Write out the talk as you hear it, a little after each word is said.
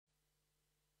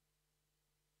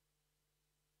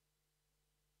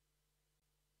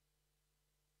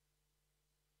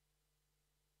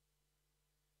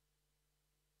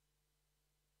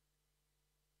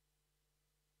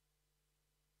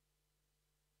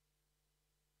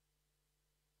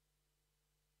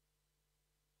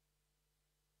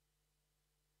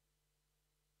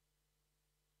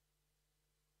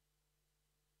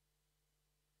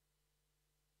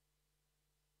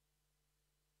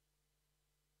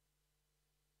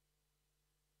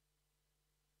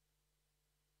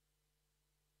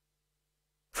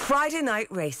Friday Night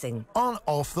Racing on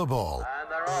Off the Ball.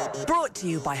 Brought to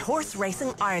you by Horse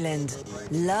Racing Ireland.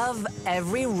 Love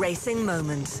every racing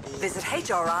moment. Visit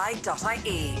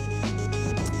hri.ie.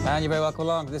 And you're very welcome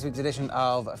along to this week's edition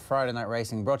of Friday Night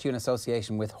Racing, brought to you in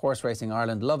association with Horse Racing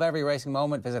Ireland. Love every racing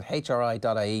moment. Visit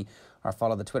hri.ie or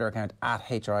follow the Twitter account at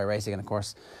HRI Racing. And of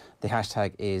course, the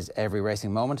hashtag is every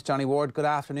racing moment. Johnny Ward, good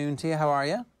afternoon to you. How are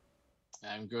you?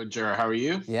 I'm good, Ger. How are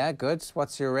you? Yeah, good.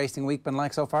 What's your racing week been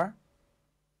like so far?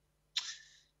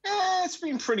 It's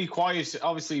been pretty quiet.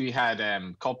 Obviously, we had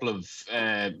a couple of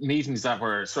meetings that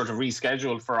were sort of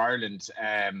rescheduled for Ireland,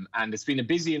 and it's been a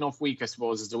busy enough week, I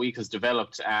suppose, as the week has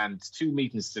developed. And 2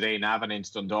 meetings today, Navan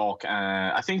into Dundalk.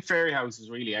 I think Fairyhouse is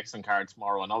really excellent card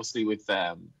tomorrow, and obviously with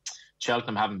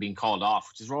Cheltenham having been called off,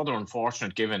 which is rather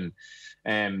unfortunate given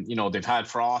they've had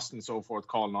frost and so forth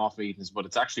calling off meetings, but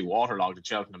it's actually waterlogged at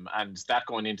Cheltenham, and that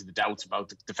going into the doubts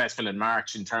about the festival in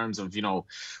March in terms of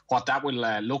what that will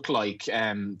look like.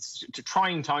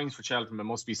 Trying times for Cheltenham, it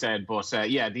must be said, but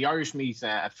the Irish meet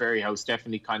at Fairyhouse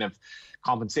definitely kind of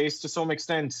compensates to some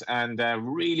extent, and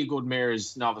really good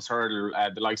mares, novice hurdle,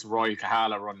 the likes of Royal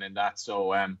Kahala running in that.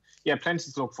 So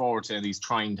plenty to look forward to in these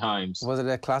trying times. Was it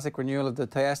a classic renewal of the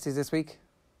Thyestes this week?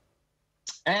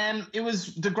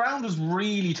 The ground was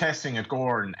really testing at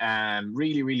Gorn,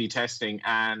 really testing,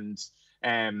 and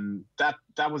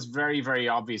that was very, very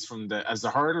obvious as the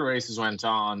hurdle races went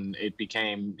on. It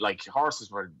became like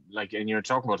horses were like, and you're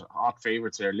talking about hot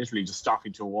favourites there, literally just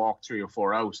stopping to walk 3 or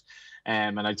 4 out.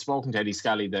 And I'd spoken to Eddie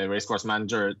Scally, the racecourse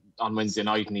manager, on Wednesday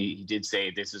night, and he did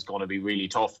say this is going to be really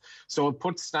tough. So it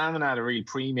put stamina at a real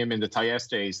premium in the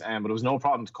Thyestes, but it was no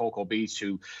problem to Coco Beach,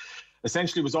 who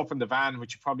essentially was up in the van,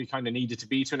 which you probably kind of needed to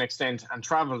be to an extent, and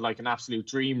travelled like an absolute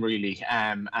dream, really,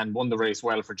 and won the race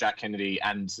well for Jack Kennedy.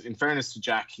 And in fairness to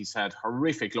Jack, he's had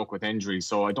horrific luck with injuries,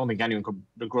 so I don't think anyone could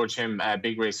begrudge him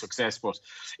big race success. But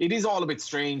it is all a bit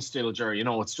strange still, Ger.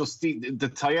 It's just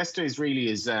the Thyestes really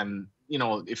is,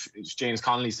 if James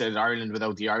Connolly said Ireland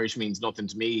without the Irish means nothing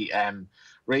to me,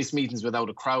 race meetings without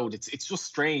a crowd, it's just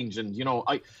strange. And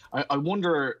I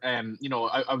wonder,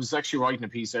 I was actually writing a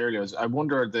piece earlier. I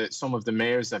wonder that some of the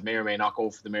mayors that may or may not go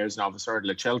for the mayor's novice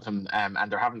hurdle at Cheltenham,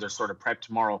 and they're having their sort of prep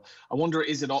tomorrow. I wonder,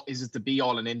 is it the be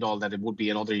all and end all that it would be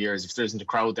in other years if there isn't a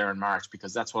crowd there in March,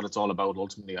 because that's what it's all about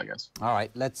ultimately, I guess. All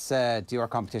right, let's do our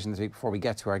competition this week before we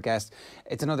get to our guest.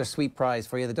 It's another sweet prize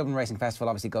for you. The Dublin Racing Festival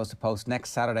obviously goes to post next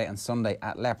Saturday and Sunday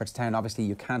at Leopardstown. Obviously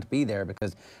you can't be there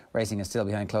because racing is still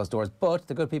behind closed doors, but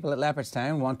the good people at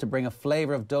Leopardstown want to bring a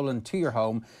flavour of Dublin to your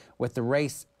home with the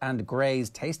Race and Graze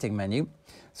tasting menu.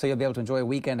 So you'll be able to enjoy a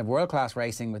weekend of world-class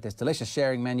racing with this delicious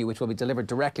sharing menu, which will be delivered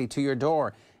directly to your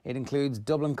door. It includes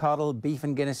Dublin Coddle, beef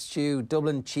and Guinness stew,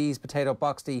 Dublin cheese potato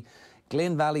boxty,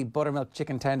 Glyn Valley buttermilk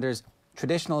chicken tenders,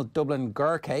 traditional Dublin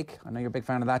gur cake, I know you're a big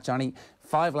fan of that, Johnny,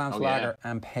 5 lamps lager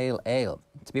and pale ale.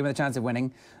 To be with a chance of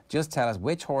winning, just tell us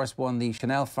which horse won the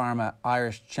Chanel Pharma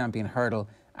Irish Champion Hurdle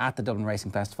at the Dublin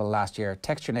Racing Festival last year.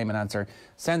 Text your name and answer,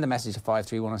 send the message to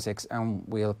 53106 and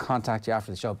we'll contact you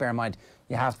after the show. Bear in mind,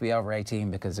 you have to be over 18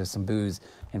 because there's some booze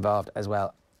involved as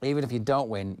well. Even if you don't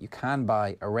win, you can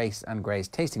buy a Race and Graze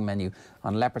tasting menu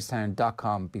on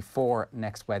leopardstown.com before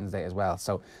next Wednesday as well.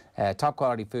 So top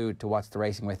quality food to watch the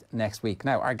racing with next week.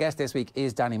 Now, our guest this week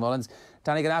is Danny Mullins.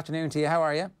 Danny, good afternoon to you. How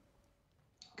are you?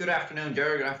 Good afternoon,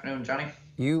 Ger. Good afternoon, Johnny.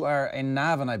 You are in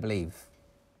Navan, I believe.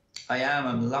 I am.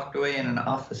 I'm locked away in an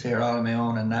office here all on my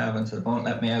own in Navan, so they won't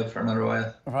let me out for another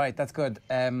while. Right, that's good.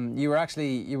 You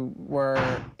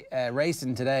were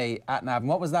racing today at Navan.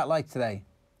 What was that like today?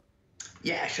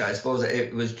 Yeah, sure. I suppose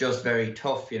it was just very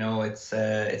tough. It's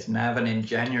Navan in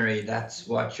January. That's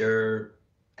what you're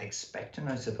expecting,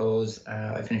 I suppose.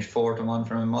 I finished 4-1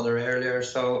 from my mother earlier,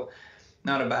 so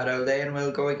not a bad old day, and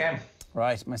we'll go again.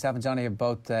 Right. Myself and Johnny have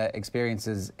both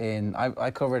experiences in...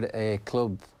 I covered a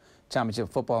club championship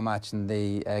football match in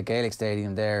the Gaelic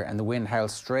Stadium there, and the wind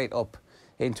howled straight up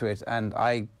into it, and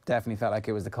I definitely felt like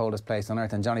it was the coldest place on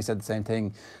earth, and Johnny said the same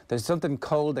thing. There's something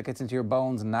cold that gets into your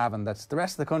bones in Navan that's the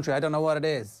rest of the country, I don't know what it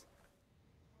is.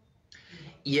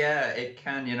 Yeah, it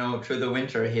can, through the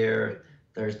winter here,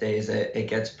 there's days it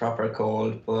gets proper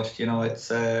cold, but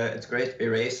it's great to be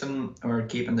racing. We're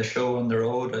keeping the show on the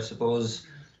road, I suppose.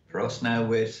 For us now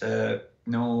with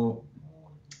no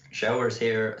showers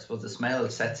here, I suppose the smell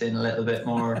sets in a little bit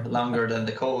more longer than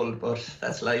the cold, but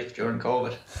that's life during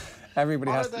COVID.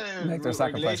 Everybody has to make their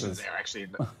sacrifices. There actually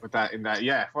with that in that,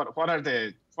 yeah.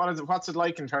 What's it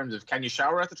like in terms of, can you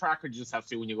shower at the track, or do you just have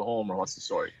to when you go home, or what's the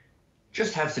story?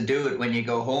 Just have to do it when you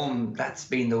go home. That's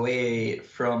been the way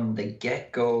from the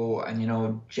get-go.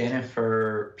 And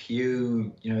Jennifer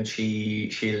Pugh,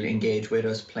 she'll engage with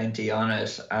us plenty on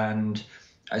it, and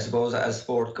I suppose as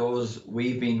sport goes,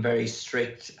 we've been very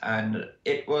strict, and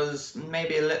it was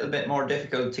maybe a little bit more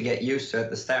difficult to get used to at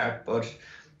the start, but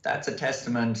that's a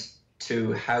testament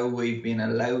to how we've been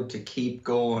allowed to keep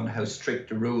going, how strict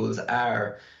the rules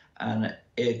are, and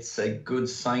it's a good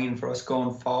sign for us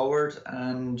going forward.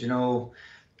 And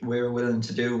we're willing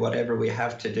to do whatever we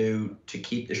have to do to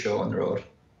keep the show on the road.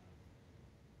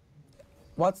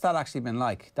 What's that actually been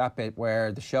like, that bit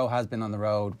where the show has been on the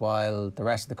road while the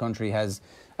rest of the country has,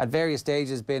 at various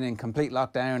stages, been in complete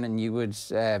lockdown, and you would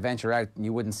venture out and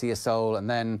you wouldn't see a soul, and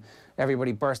then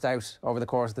everybody burst out over the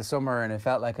course of the summer and it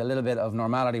felt like a little bit of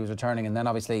normality was returning, and then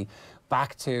obviously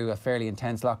back to a fairly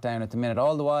intense lockdown at the minute.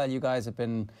 All the while you guys have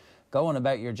been going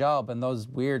about your job in those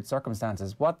weird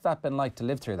circumstances. What's that been like to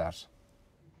live through that?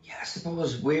 Yeah, I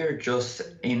suppose we're just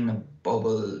in a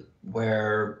bubble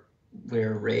where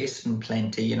we're racing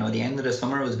plenty. The end of the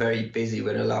summer was very busy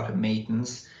with a lot of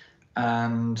meetings,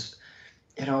 and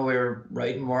we're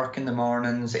riding work in the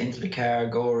mornings, into the car,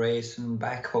 go racing,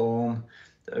 back home.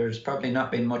 There's probably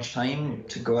not been much time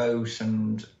to go out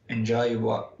and enjoy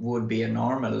what would be a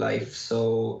normal life.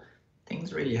 So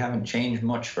things really haven't changed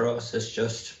much for us. It's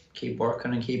just keep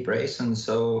working and keep racing.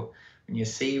 So when you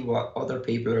see what other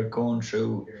people are going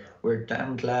through, we're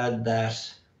damn glad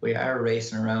that we are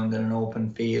racing around in an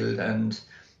open field, and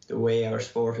the way our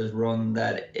sport is run,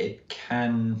 that it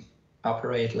can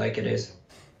operate like it is.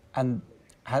 And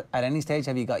at any stage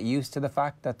have you got used to the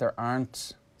fact that there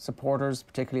aren't supporters,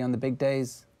 particularly on the big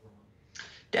days?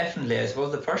 Definitely. I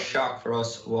suppose the first shock for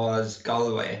us was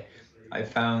Galway. I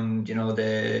found,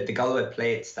 the Galway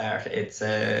plate start, it's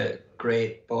a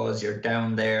great buzz. You're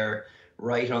down there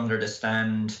right under the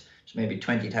stand. There's maybe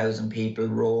 20,000 people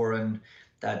roaring.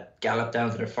 That gallop down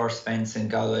to the first fence in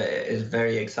Galway is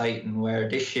very exciting, where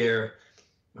this year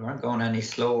we weren't going any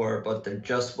slower, but there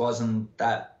just wasn't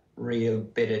that real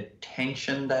bit of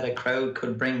tension that a crowd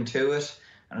could bring to it.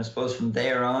 And I suppose from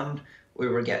there on, we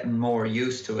were getting more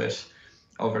used to it.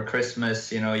 Over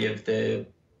Christmas, you have the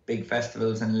big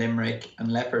festivals in Limerick and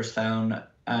Leopardstown,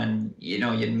 and,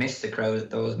 you'd miss the crowd at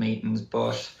those meetings,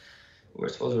 but I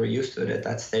suppose we're used to it at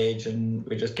that stage, and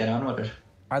we just get on with it.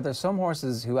 Are there some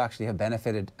horses who actually have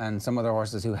benefited and some other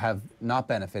horses who have not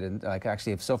benefited, like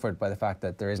actually have suffered by the fact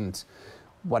that there isn't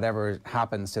whatever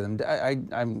happens to them? I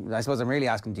suppose I'm really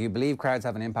asking, do you believe crowds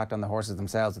have an impact on the horses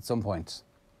themselves at some point?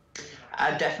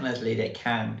 Definitely they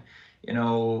can.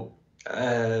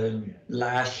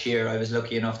 Last year I was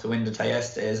lucky enough to win the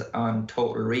Tayestes on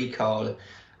Total Recall,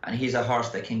 and he's a horse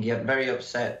that can get very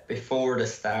upset before the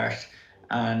start.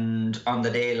 And on the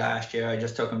day last year, I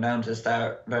just took him down to the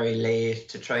start very late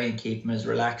to try and keep him as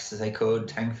relaxed as I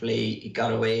could. Thankfully, he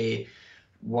got away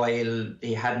while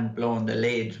he hadn't blown the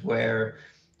lid, where,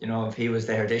 if he was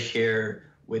there this year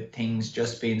with things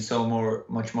just being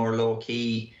much more low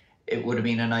key, it would have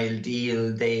been an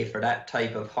ideal day for that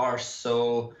type of horse.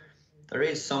 So there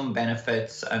is some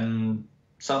benefits, and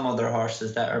some other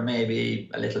horses that are maybe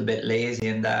a little bit lazy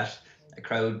in that a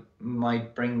crowd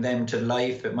might bring them to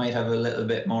life. It might have a little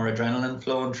bit more adrenaline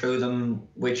flowing through them,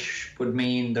 which would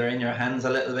mean they're in your hands a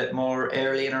little bit more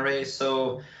early in a race.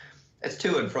 So it's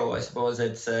to and fro. I suppose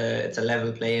it's a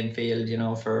level playing field,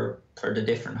 for the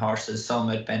different horses. Some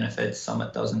it benefits, some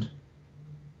it doesn't.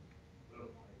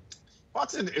 I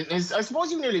suppose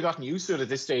you've nearly gotten used to it at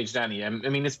this stage, Danny. I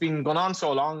mean, it's been going on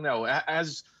so long now.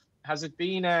 Has it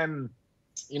been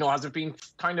has it been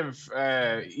kind of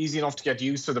easy enough to get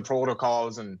used to the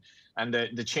protocols and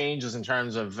the changes in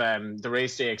terms of the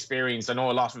race day experience? I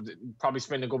know a lot of probably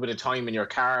spend a good bit of time in your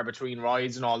car between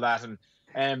rides and all that.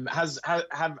 And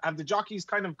have the jockeys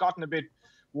kind of gotten a bit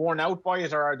worn out by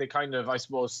it, or are they kind of, I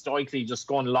suppose, stoically just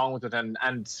going along with it and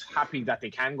happy that they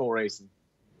can go racing?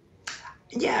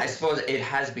 Yeah, I suppose it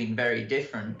has been very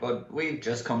different, but we've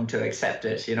just come to accept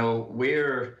it.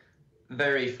 We're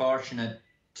very fortunate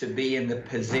to be in the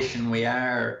position we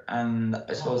are, and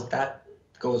I suppose that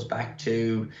goes back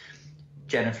to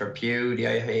Jennifer Pugh, the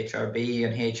IHRB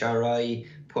and HRI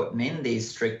putting in these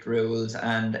strict rules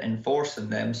and enforcing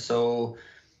them. So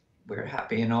we're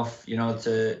happy enough,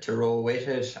 to roll with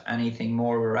it. Anything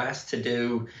more we're asked to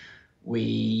do,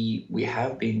 we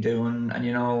have been doing. And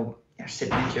you're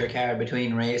sitting into your car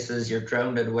between races, you're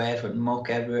drowned wet with muck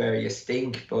everywhere, you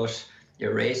stink, but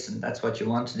you're racing. That's what you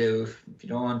want to do. If you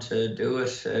don't want to do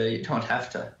it, you don't have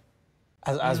to.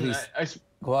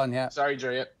 Go on, yeah. Sorry,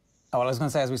 Jerry. Oh, well, I was going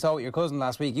to say, as we saw with your cousin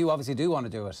last week, you obviously do want to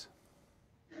do it.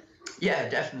 Yeah,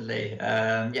 definitely.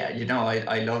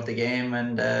 I love the game,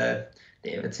 and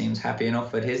David seems happy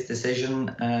enough with his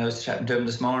decision. I was chatting to him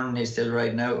this morning. He's still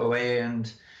riding out away,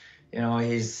 and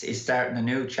he's starting a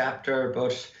new chapter.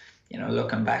 But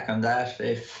looking back on that,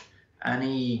 if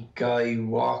any guy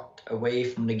walked away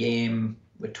from the game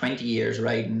with 20 years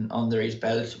riding under his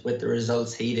belt with the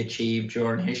results he'd achieved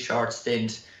during his short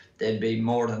stint, they'd be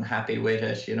more than happy with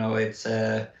it. You know, it's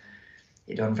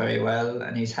he done very well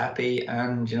and he's happy,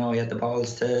 and you know, he had the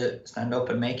balls to stand up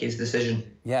and make his decision.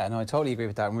 Yeah, no, I totally agree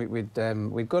with that. And we'd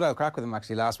good old crack with him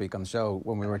actually last week on the show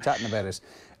when we were chatting about it.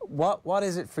 What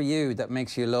is it for you that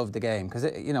makes you love the game? Because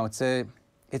you know, it's a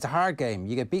hard game.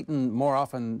 You get beaten more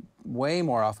often, way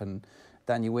more often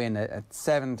than you win. A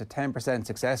 7 to 10%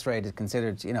 success rate is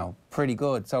considered, you know, pretty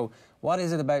good. So what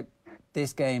is it about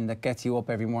this game that gets you up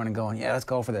every morning going, yeah, let's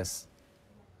go for this?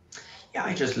 Yeah,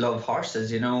 I just love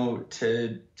horses. You know,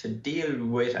 to deal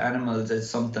with animals is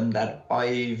something that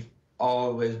I've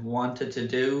always wanted to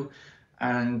do,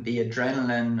 and the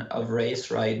adrenaline of race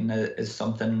riding is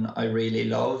something I really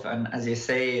love. And as you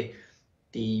say,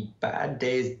 the bad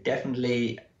days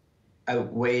definitely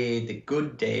outweigh the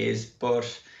good days,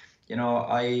 but you know,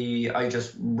 I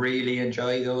just really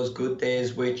enjoy those good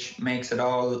days, which makes it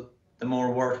all the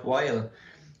more worthwhile.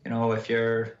 You know, if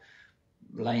you're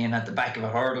lying at the back of a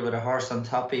hurdle with a horse on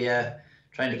top of you,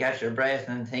 trying to catch your breath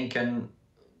and thinking,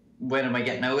 when am I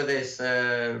getting out of this?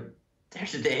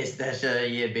 There's the days that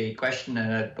you'd be questioning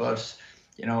it, but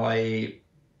you know,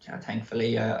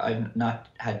 thankfully I've not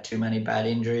had too many bad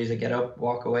injuries. I get up,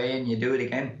 walk away, and you do it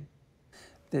again.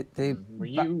 Sorry,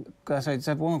 I just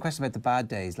have one more question about the bad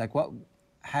days. Like,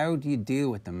 how do you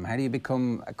deal with them? How do you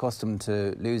become accustomed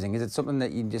to losing? Is it something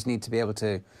that you just need to be able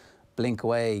to blink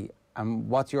away? And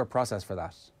what's your process for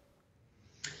that?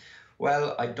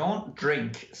 Well, I don't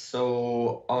drink,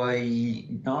 so I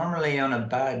normally on a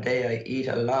bad day I eat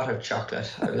a lot of chocolate.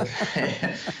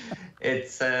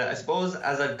 It's I suppose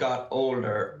as I've got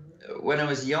older, when I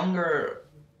was younger,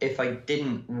 if I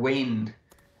didn't win,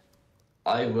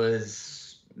 I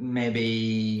was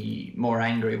maybe more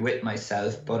angry with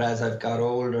myself. But as I've got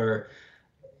older,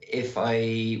 if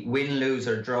I win, lose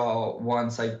or draw,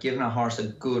 once I've given a horse a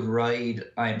good ride,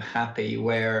 I'm happy.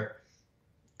 Where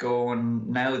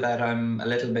going now that I'm a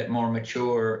little bit more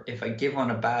mature, if I give one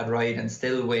a bad ride and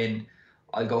still win,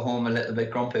 I'll go home a little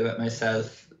bit grumpy with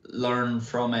myself, learn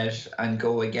from it and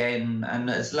go again. And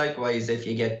it's likewise if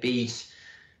you get beat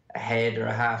a head or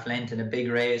a half length in a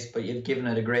big race, but you've given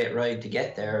it a great ride to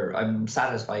get there, I'm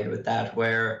satisfied with that.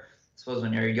 Where I suppose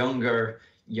when you're younger,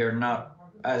 you're not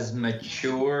as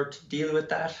mature to deal with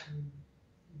that.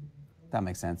 That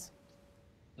makes sense.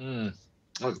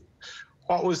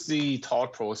 What was the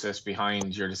thought process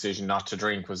behind your decision not to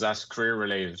drink? Was that career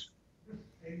related?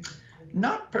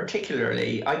 Not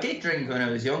particularly. I did drink when I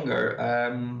was younger,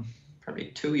 probably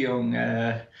too young,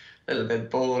 a little bit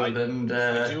bold. I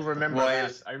do remember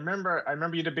that. I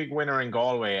remember you the big winner in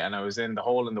Galway, and I was in the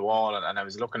hole in the wall, and I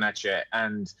was looking at you,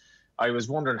 and I was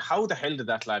wondering how the hell did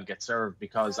that lad get served?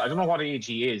 Because I don't know what age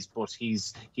he is, but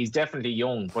he's definitely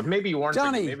young. But maybe you weren't.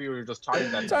 Johnny, maybe you were just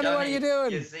tired. That Johnny, what are you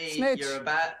doing? You see, Snitch.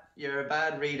 you're a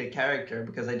bad read of character,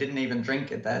 because I didn't even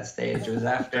drink at that stage. It was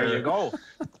after. There you go.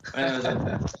 When I was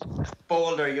a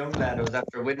bolder young lad, it was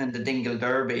after winning the Dingle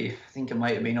Derby. I think it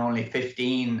might have been only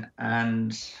 15,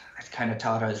 and I kind of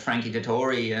thought I was Frankie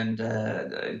Dettori, and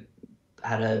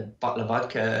had a bottle of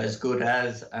vodka as good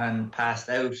as, and passed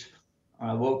out.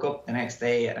 I woke up the next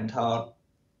day and thought,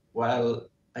 well,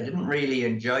 I didn't really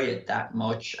enjoy it that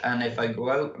much. And if I go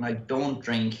out and I don't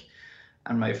drink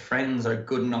and my friends are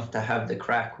good enough to have the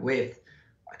crack with,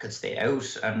 I could stay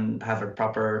out and have a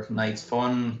proper night's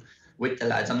fun with the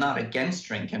lads. I'm not against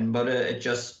drinking, but it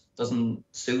just doesn't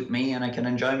suit me, and I can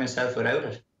enjoy myself without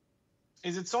it.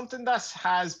 Is it something that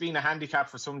has been a handicap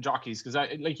for some jockeys? Because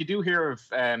you do hear of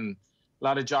a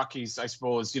lot of jockeys, I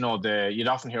suppose, you know, you'd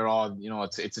often hear,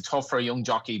 it's a tough for a young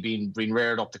jockey being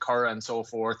reared up the Curragh and so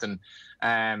forth.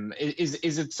 And is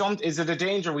it a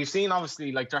danger? We've seen,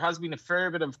 obviously, like there has been a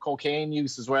fair bit of cocaine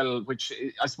use as well, which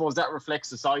I suppose that reflects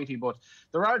society. But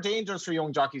there are dangers for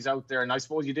young jockeys out there, and I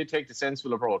suppose you did take the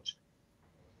sensible approach.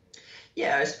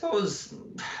 Yeah, I suppose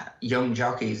young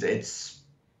jockeys, it's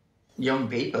young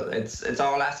people. It's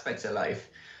all aspects of life.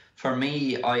 For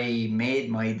me, I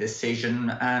made my decision,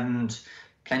 and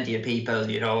plenty of people,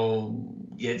 you know,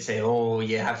 you'd say, oh,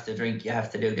 you have to drink, you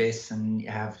have to do this, and you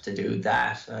have to do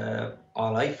that.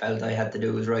 All I felt I had to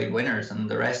do was ride winners, and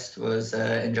the rest was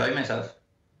enjoy myself.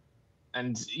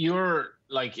 And you're,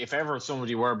 like, if ever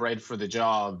somebody were bred for the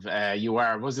job, you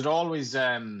are. Was it always,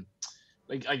 I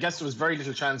guess there was very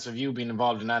little chance of you being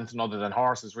involved in anything other than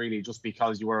horses, really, just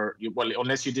because well,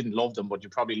 unless you didn't love them, but you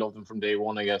probably loved them from day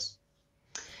one, I guess.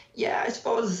 Yeah, I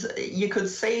suppose you could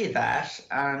say that.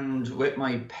 And with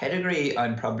my pedigree,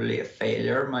 I'm probably a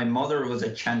failure. My mother was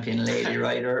a champion lady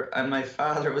rider, and my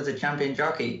father was a champion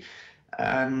jockey.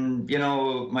 And, you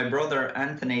know, my brother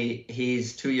Anthony,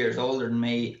 he's 2 years older than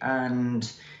me,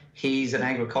 and he's an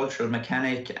agricultural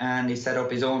mechanic, and he set up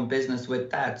his own business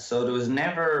with that. So there was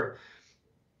never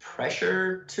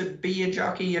pressure to be a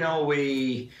jockey. You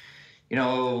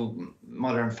know,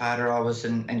 mother and father always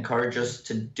encourage us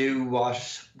to do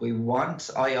what we want.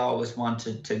 I always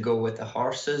wanted to go with the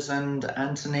horses, and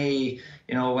Anthony,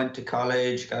 you know, went to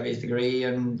college, got his degree,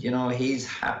 and, you know, he's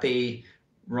happy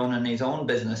running his own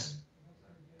business.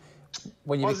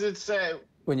 When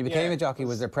you became a jockey,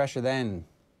 was there pressure then?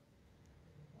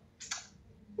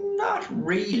 Not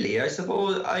really. I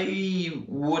suppose I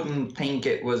wouldn't think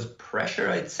it was pressure.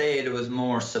 I'd say it was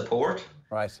more support.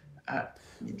 Right.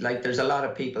 Like, there's a lot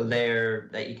of people there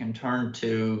that you can turn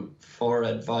to for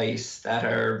advice that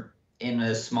are in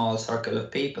a small circle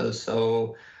of people.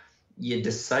 So you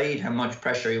decide how much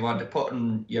pressure you want to put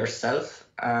on yourself.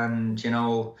 And, you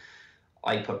know,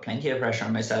 I put plenty of pressure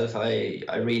on myself. I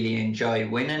really enjoy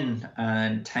winning.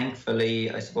 And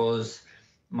thankfully, I suppose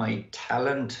my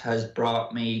talent has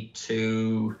brought me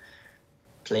to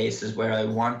places where I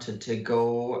wanted to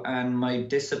go. And my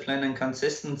discipline and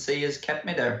consistency has kept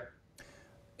me there.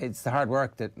 It's the hard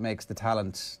work that makes the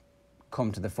talent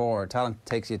come to the fore. Talent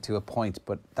takes you to a point,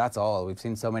 but that's all. We've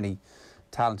seen so many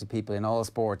talented people in all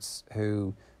sports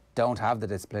who don't have the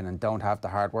discipline and don't have the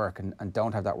hard work and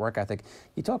don't have that work ethic.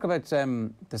 You talk about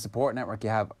the support network you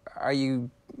have. Are you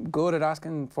good at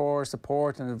asking for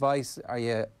support and advice? Are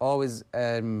you always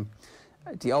do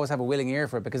you always have a willing ear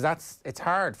for it? Because it's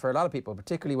hard for a lot of people,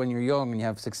 particularly when you're young and you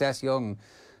have success young,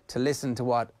 to listen to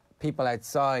what people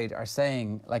outside are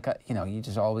saying. Like, you know, you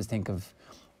just always think of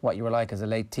what you were like as a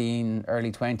late teen,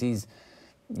 early 20s.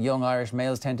 Young Irish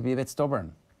males tend to be a bit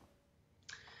stubborn.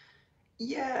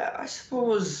 Yeah, I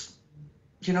suppose,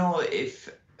 you know,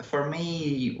 if for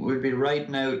me, we'd be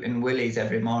riding out in Willie's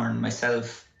every morning,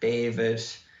 myself, David,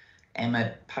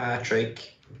 Emmett,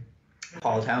 Patrick,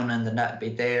 Paul Townend, and that'd be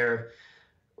there.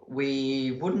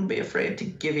 We wouldn't be afraid to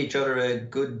give each other a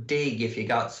good dig if you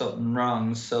got something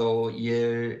wrong. So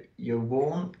you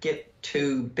won't get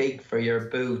too big for your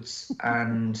boots.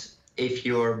 And if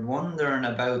you're wondering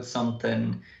about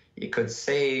something, you could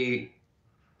say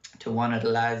to one of the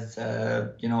lads,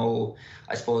 you know,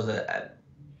 I suppose a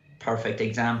perfect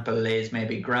example is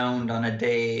maybe ground on a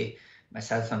day.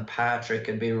 Myself and Patrick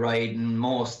could be riding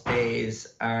most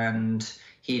days, and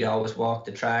he'd always walk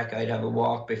the track. I'd have a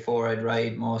walk before I'd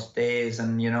ride most days.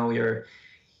 And, you know, you're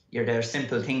there,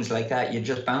 simple things like that. You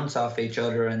just bounce off each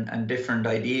other and different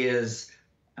ideas.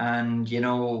 And, you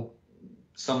know,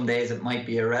 some days it might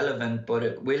be irrelevant, but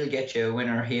it will get you a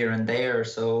winner here and there.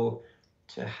 So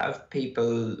to have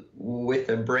people with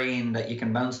a brain that you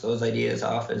can bounce those ideas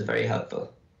off is very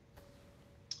helpful.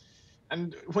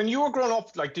 And when you were growing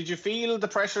up, like, did you feel the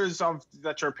pressures of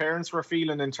that your parents were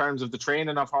feeling in terms of the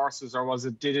training of horses, or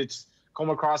did it come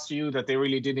across to you that they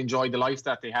really did enjoy the life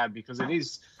that they had? Because it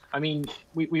is, I mean,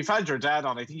 we've had your dad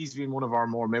on. I think he's been one of our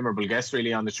more memorable guests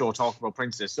really on the show, talking about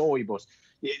Princess Zoe. But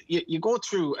you go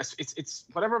through, it's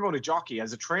whatever about a jockey.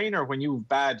 As a trainer, when you have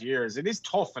bad years, it is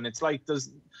tough, and it's like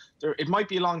it might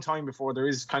be a long time before there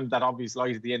is kind of that obvious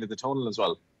light at the end of the tunnel as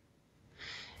well.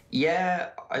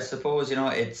 Yeah, I suppose, you know,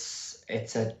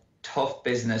 it's a tough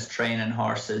business training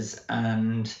horses.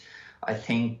 And I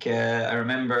think I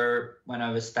remember when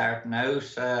I was starting out,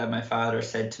 my father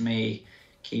said to me,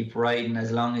 keep riding as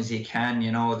long as you can.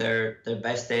 You know, they're the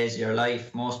best days of your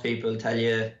life. Most people tell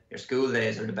you your school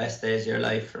days are the best days of your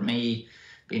life. For me,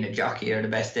 being a jockey are the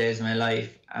best days of my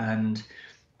life. And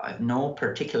I've no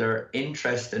particular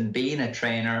interest in being a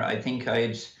trainer. I think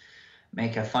I'd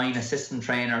make a fine assistant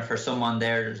trainer for someone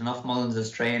there. There's enough Mullins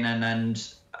training,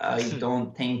 and I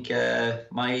don't think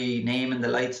my name in the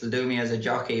lights will do me as a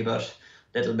jockey, but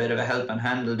a little bit of a helping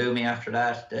hand will do me after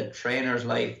that. The trainer's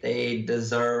life, they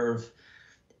deserve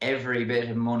every bit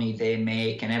of money they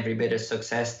make and every bit of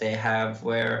success they have,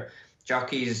 where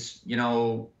jockeys, you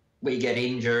know, we get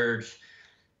injured,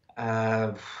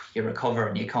 you recover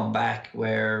and you come back,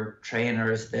 where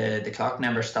trainers, the clock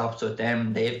never stops with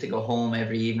them. They have to go home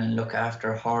every evening, look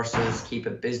after horses, keep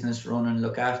a business running,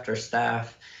 look after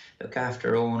staff, look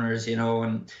after owners, you know.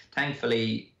 And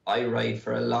thankfully I ride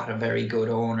for a lot of very good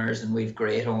owners, and we've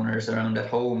great owners around at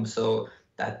home, so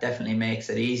that definitely makes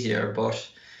it easier. But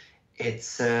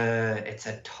it's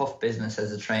a tough business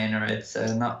as a trainer. It's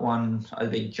not one I'll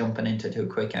be jumping into too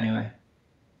quick anyway.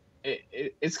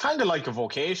 It's kind of like a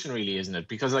vocation, really, isn't it?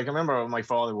 Because, like, I remember my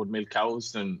father would milk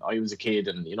cows when I was a kid,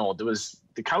 and, you know,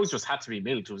 the cows just had to be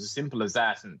milked. It was as simple as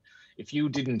that. And if you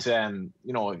didn't,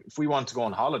 you know, if we wanted to go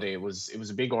on holiday, it was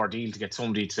a big ordeal to get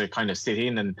somebody to kind of sit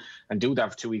in and do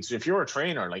that for 2 weeks. But if you're a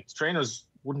trainer, like, trainers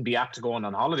wouldn't be apt to go on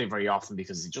holiday very often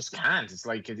because you just can't. It's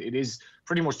like it is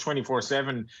pretty much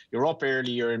 24/7. You're up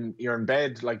early, you're in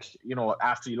bed, like, you know,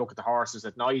 after you look at the horses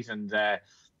at night. And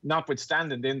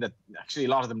notwithstanding then that actually a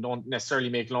lot of them don't necessarily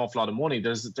make an awful lot of money,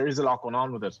 there is a lot going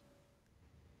on with it.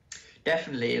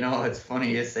 Definitely, you know, it's funny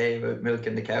you say about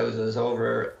milking the cows. I was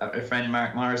over at my friend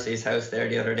Mark Morrissey's house there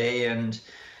the other day, and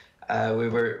we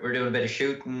were doing a bit of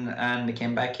shooting, and he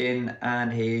came back in,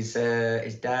 and his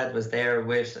dad was there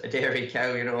with a dairy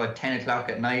cow, you know, at 10 o'clock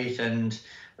at night, and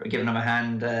we were giving him a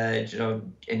hand, you know,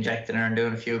 injecting her and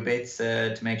doing a few bits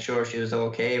to make sure she was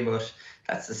okay. But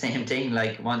that's the same thing.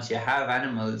 Like, once you have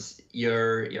animals,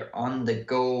 you're on the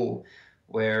go.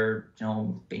 Where, you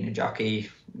know, being a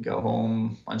jockey, go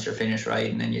home once you're finished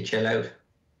riding and you chill out.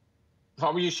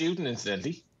 What were you shooting,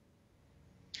 incidentally?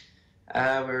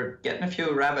 We're getting a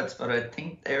few rabbits, but I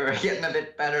think they were getting a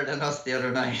bit better than us the other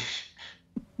night.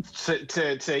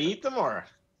 to eat them, or?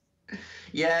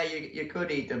 Yeah, you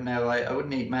could eat them now. I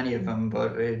wouldn't eat many of them,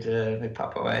 but we'd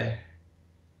pop away.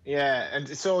 Yeah, and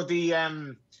so the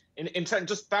in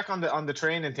just back on the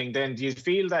training thing, then do you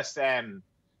feel that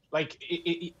like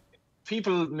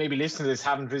people maybe listening to this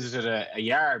haven't visited a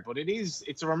yard, but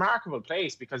it's a remarkable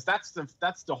place because that's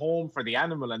the home for the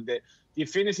animal, and the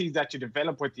affinity that you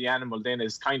develop with the animal then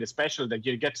is kind of special, that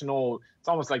you get to know. It's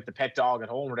almost like the pet dog at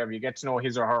home or whatever. You get to know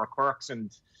his or her quirks,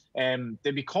 and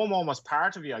they become almost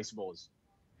part of you, I suppose.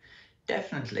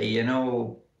 Definitely, you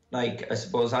know, like, I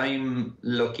suppose I'm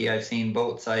lucky I've seen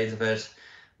both sides of it.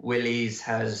 Willie's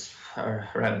has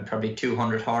around probably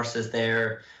 200 horses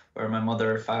there, where my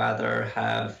mother and father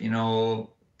have, you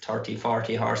know, 30,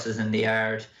 40 horses in the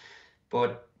yard.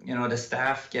 But, you know, the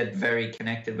staff get very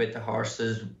connected with the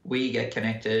horses. We get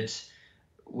connected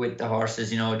with the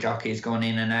horses, you know, jockeys going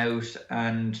in and out.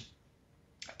 And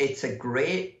it's a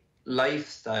great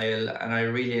lifestyle, and I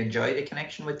really enjoy the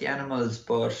connection with the animals.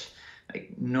 But,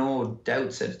 like, no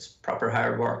doubts it's proper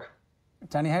hard work.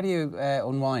 Danny, how do you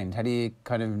unwind? How do you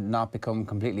kind of not become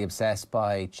completely obsessed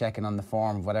by checking on the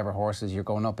form of whatever horses you're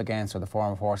going up against, or the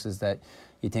form of horses that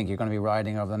you think you're going to be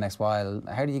riding over the next while?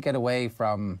 How do you get away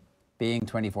from being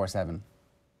 24/7?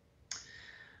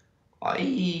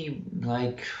 I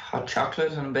like hot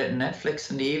chocolate and a bit of Netflix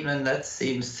in the evening. That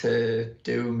seems to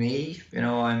do me. You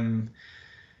know, I'm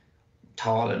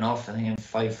tall enough. I think I'm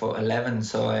 5'11",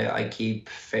 so I keep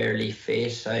fairly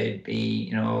fit. I'd be,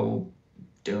 you know,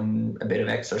 doing a bit of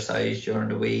exercise during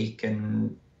the week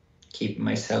and keeping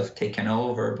myself ticking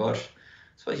over. But I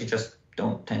suppose you just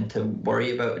don't tend to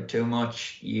worry about it too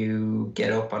much. You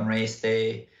get up on race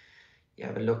day, you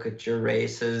have a look at your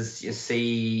races, you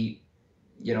see,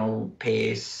 you know,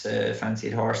 pace,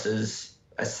 fancied horses,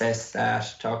 assess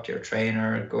that, talk to your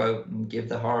trainer, go out and give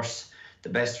the horse the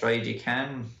best ride you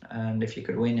can. And if you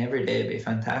could win every day, it'd be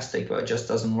fantastic, but it just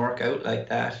doesn't work out like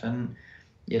that. And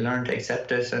you learn to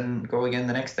accept it and go again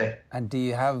the next day. And do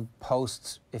you have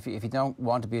if you don't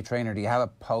want to be a trainer, do you have a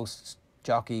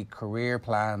post-jockey career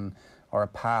plan or a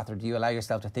path, or do you allow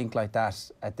yourself to think like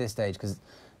that at this stage? Because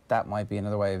that might be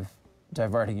another way of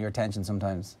diverting your attention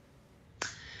sometimes.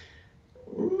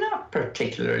 Not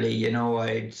particularly, you know.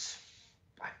 I've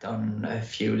done a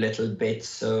few little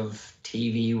bits of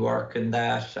TV work and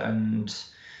that, and,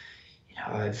 you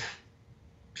know, I've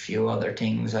few other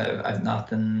things. I've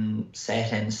nothing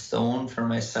set in stone for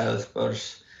myself,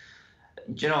 but,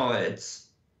 you know,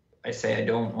 I say I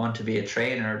don't want to be a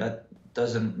trainer. That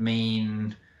doesn't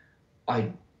mean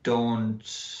I don't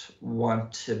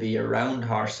want to be around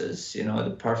horses. You know,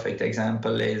 the perfect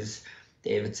example is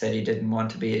David said he didn't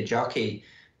want to be a jockey,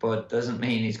 but doesn't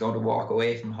mean he's going to walk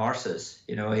away from horses.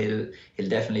 You know, he'll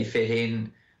definitely fit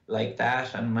in like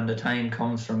that, and when the time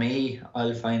comes for me,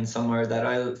 I'll find somewhere that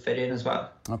I'll fit in as well.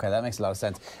 Okay, that makes a lot of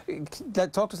sense.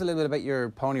 Talk to us a little bit about your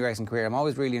pony racing career. I'm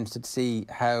always really interested to see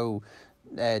how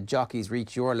jockeys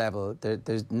reach your level. It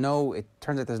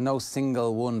turns out there's no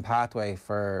single one pathway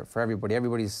for everybody.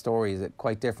 Everybody's story is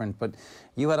quite different, but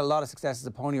you had a lot of success as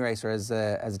a pony racer as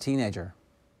a teenager.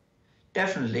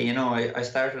 Definitely, you know, I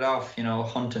started off, you know,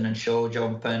 hunting and show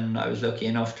jumping. I was lucky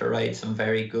enough to ride some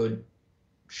very good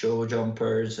show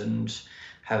jumpers and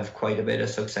have quite a bit of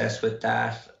success with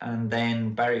that. And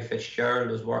then Barry Fitzgerald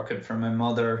was working for my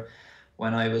mother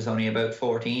when I was only about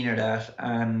 14 or that,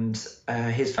 and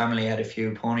his family had a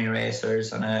few pony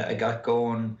racers, and I got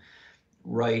going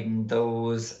riding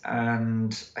those,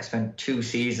 and I spent 2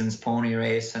 seasons pony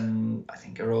racing. I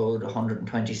think I rode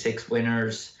 126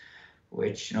 winners,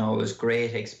 which, you know, was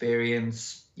great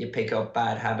experience. You pick up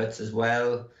bad habits as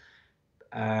well,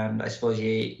 and I suppose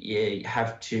you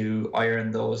have to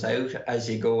iron those out as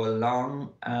you go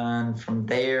along. And from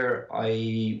there,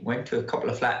 I went to a couple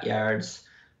of flat yards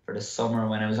for the summer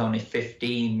when I was only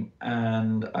 15,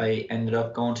 and I ended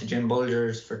up going to Jim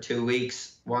Bolger's for 2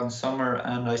 weeks one summer,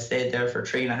 and I stayed there for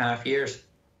 3.5 years.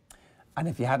 And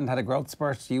if you hadn't had a growth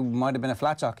spurt, you might have been a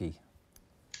flat jockey.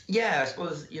 Yeah, I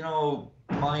suppose,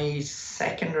 my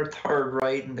second or third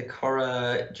ride in the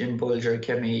Curragh, Jim Bolger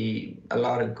gave me a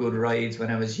lot of good rides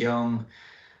when I was young.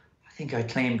 I think I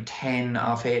claimed 10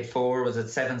 off 8.4, was at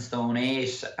 7 stone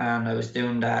 8, and I was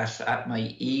doing that at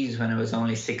my ease when I was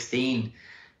only 16.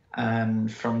 And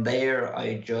from there,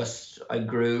 I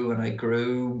grew and I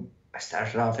grew. I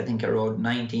started off, I think I rode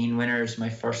 19 winners my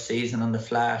first season on the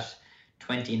flat,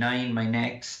 29 my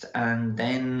next, and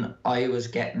then I was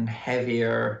getting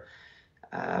heavier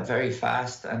very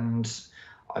fast, and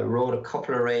I rode a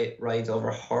couple of rides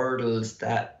over hurdles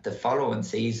that the following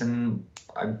season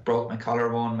I broke my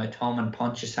collarbone, my thumb, and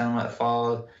Punchestown at a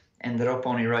fall. Ended up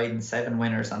only riding 7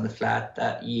 winners on the flat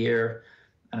that year,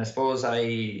 and I suppose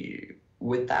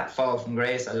with that fall from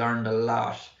grace, I learned a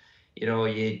lot.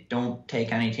 You don't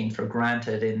take anything for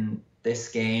granted in this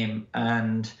game,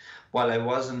 and while I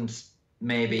wasn't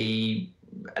maybe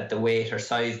at the weight or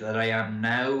size that I am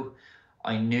now,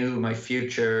 I knew my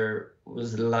future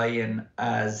was lying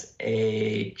as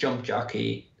a jump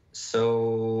jockey,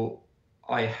 so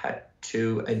I had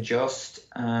to adjust.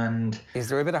 And is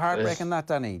there a bit of heartbreak in that,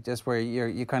 Danny? Just where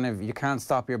you can't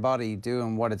stop your body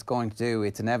doing what it's going to do.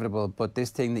 It's inevitable, but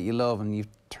this thing that you love and you've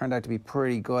turned out to be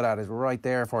pretty good at is right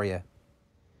there for you.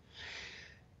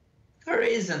 There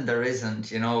is and there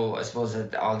isn't. I suppose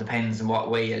it all depends on what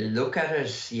way you look at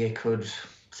it. You could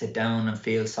sit down and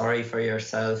feel sorry for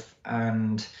yourself,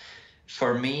 and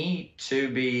for me to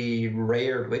be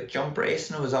reared with jump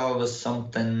racing was always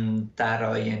something that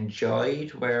I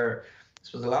enjoyed, where I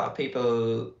suppose a lot of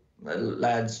people,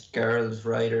 lads, girls,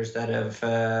 riders that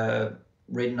have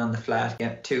ridden on the flat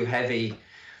get too heavy,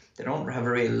 they don't have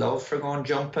a real love for going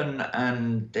jumping,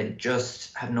 and they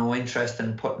just have no interest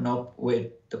in putting up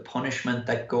with the punishment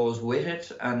that goes with it,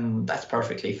 and that's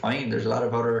perfectly fine. There's a lot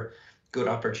of other good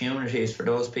opportunities for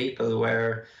those people,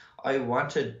 where I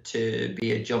wanted to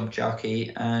be a jump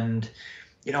jockey. And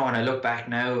when I look back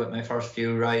now at my first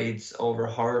few rides over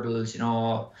hurdles,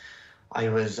 I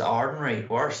was ordinary,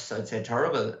 worse, I'd say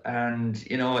terrible. And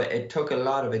it took a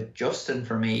lot of adjusting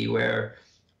for me, where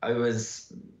I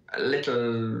was a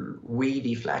little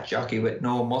weedy flat jockey with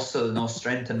no muscle, no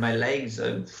strength in my legs.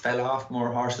 I fell off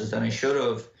more horses than I should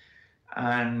have,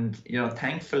 and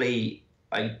thankfully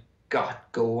I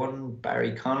got going.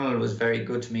 Barry Connell was very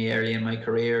good to me early in my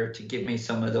career to give me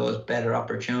some of those better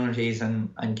opportunities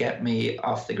and get me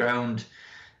off the ground.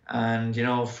 And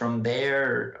from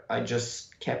there I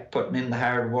just kept putting in the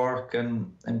hard work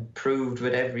and improved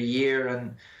with every year,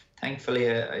 and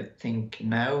thankfully I think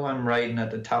now I'm riding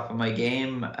at the top of my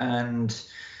game, and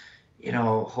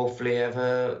hopefully I have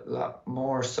a lot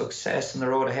more success in the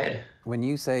road ahead. When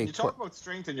you say you talk about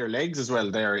strength in your legs as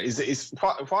well, there is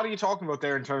what are you talking about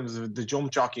there in terms of the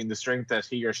jump jockey and the strength that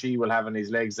he or she will have in his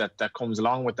legs that comes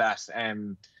along with that?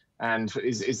 And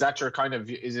is that your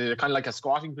is it kind of like a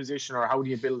squatting position, or how do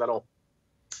you build that up?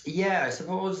 Yeah, I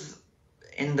suppose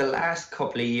in the last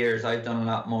couple of years I've done a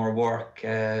lot more work.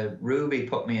 Ruby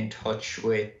put me in touch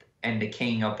with Enda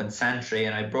King up in Santry,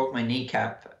 and I broke my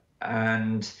kneecap,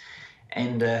 and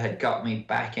Enda had got me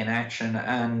back in action,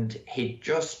 and he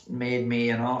just made me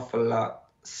an awful lot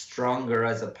stronger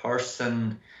as a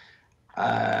person,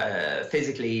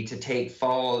 physically, to take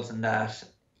falls and that,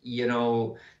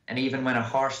 and even when a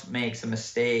horse makes a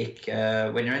mistake,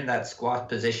 when you're in that squat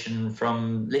position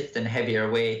from lifting heavier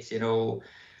weights,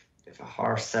 if a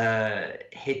horse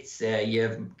hits, you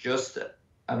have just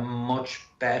a much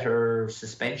better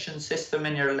suspension system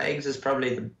in your legs is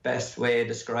probably the best way of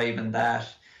describing that.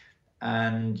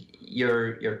 And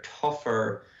you're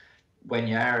tougher when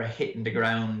you are hitting the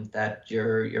ground, that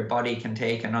your body can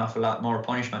take an awful lot more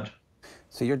punishment.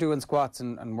 So you're doing squats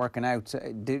and working out.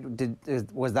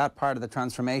 Was that part of the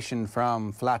transformation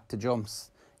from flat to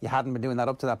jumps? You hadn't been doing that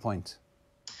up to that point?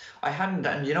 I hadn't,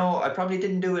 and I probably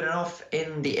didn't do it enough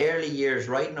in the early years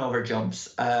riding over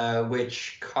jumps,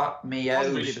 which caught me out.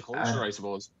 Wasn't really the culture, I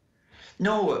suppose.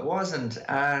 No, it wasn't,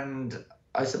 and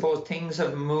I suppose things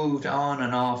have moved on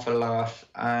an awful lot.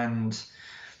 And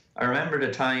I remember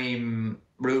the time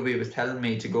Ruby was telling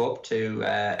me to go up to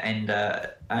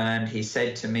Enda, and he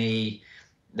said to me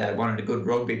that one of the good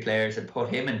rugby players had put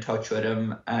him in touch with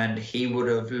him, and he would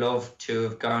have loved to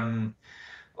have gone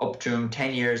up to him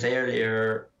 10 years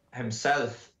earlier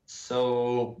himself.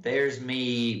 So there's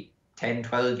me 10,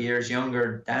 12 years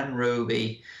younger than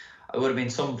Ruby. I would have been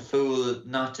some fool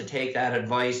not to take that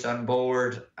advice on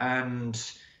board. And,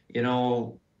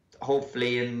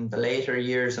 hopefully in the later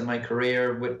years of my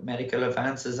career with medical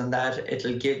advances and that,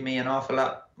 it'll give me an awful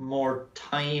lot more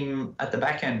time at the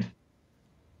back end.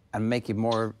 And make you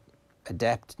more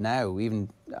adept now. Even,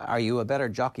 are you a better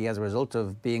jockey as a result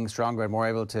of being stronger and more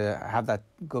able to have that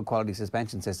good quality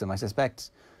suspension system? I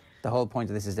suspect the whole point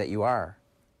of this is that you are.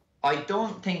 I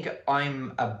don't think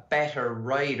I'm a better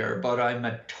rider, but I'm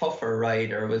a tougher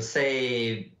rider. We'll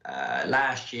say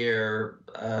last year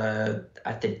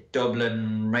at the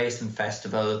Dublin Racing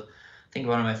Festival, I think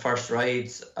one of my first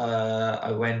rides,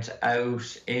 I went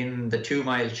out in the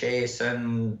 2-mile chase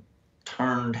and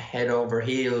turned head over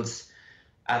heels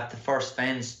at the first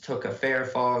fence, took a fair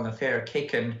fall and a fair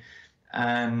kicking,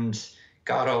 and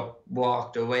got up,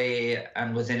 walked away,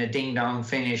 and was in a ding-dong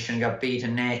finish and got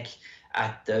beaten neck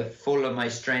at the full of my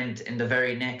strength in the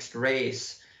very next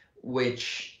race,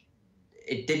 which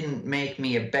it didn't make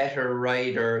me a better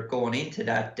rider going into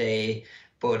that day,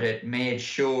 but it made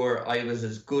sure I was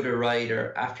as good a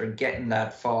rider after getting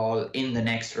that fall in the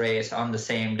next race on the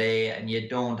same day, and you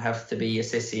don't have to be a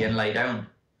sissy and lie down.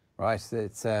 Right,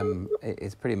 it's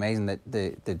pretty amazing that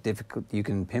the difficult you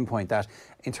can pinpoint that.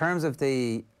 In terms of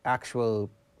the actual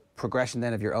progression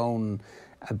then of your own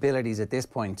abilities at this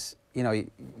point, you know,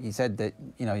 you said that,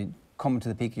 you know, coming to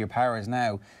the peak of your powers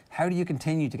now. How do you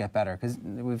continue to get better? Because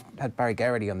we've had Barry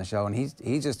Geraghty on the show, and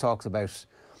he just talks about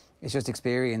it's just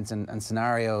experience and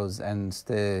scenarios and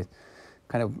the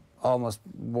kind of almost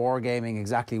wargaming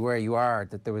exactly where you are.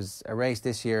 That there was a race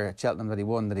this year at Cheltenham that he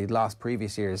won that he'd lost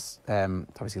previous years.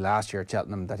 Obviously last year at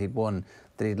Cheltenham that he'd won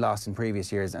that he'd lost in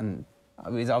previous years. And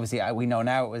it was obviously, we know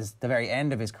now it was the very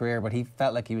end of his career, but he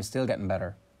felt like he was still getting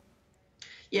better.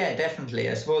 Yeah, definitely.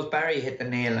 I suppose Barry hit the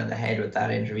nail on the head with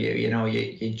that interview. You know,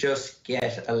 you just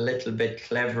get a little bit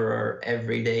cleverer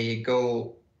every day you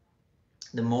go.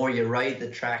 The more you ride the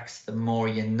tracks, the more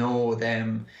you know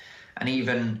them. And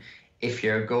even if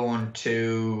you're going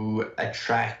to a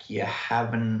track you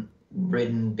haven't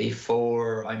ridden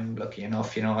before, I'm lucky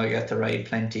enough, you know, I get to ride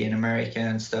plenty in America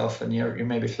and stuff, and you're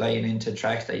maybe flying into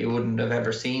tracks that you wouldn't have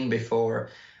ever seen before,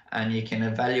 and you can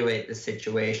evaluate the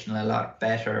situation a lot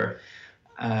better.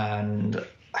 And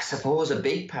I suppose a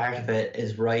big part of it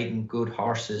is riding good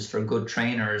horses for good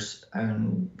trainers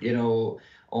and, you know,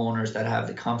 owners that have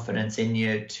the confidence in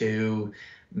you to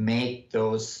make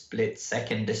those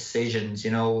split-second decisions. You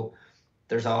know,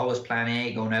 there's always plan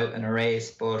A going out in a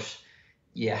race, but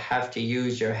you have to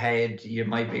use your head. You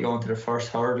might be going to the first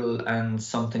hurdle and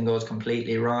something goes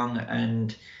completely wrong,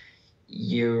 and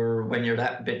when you're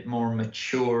that bit more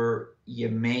mature, you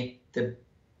make the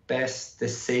best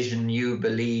decision you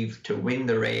believe to win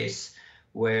the race,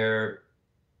 where,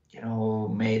 you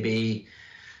know, maybe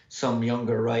some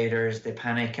younger riders, they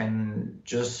panic and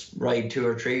just ride 2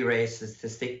 or 3 races to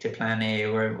stick to plan A,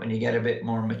 where when you get a bit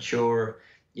more mature,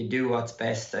 you do what's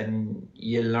best and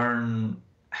you learn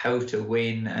how to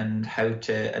win and how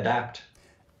to adapt.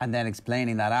 And then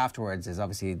explaining that afterwards is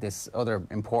obviously this other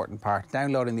important part.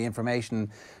 Downloading the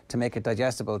information to make it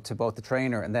digestible to both the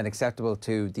trainer and then acceptable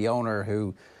to the owner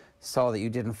who saw that you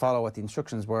didn't follow what the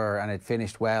instructions were and it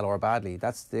finished well or badly.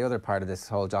 That's the other part of this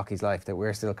whole jockey's life that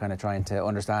we're still kind of trying to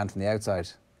understand from the outside.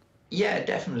 Yeah,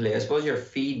 definitely. I suppose your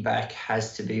feedback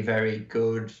has to be very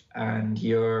good, and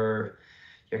your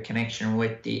connection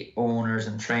with the owners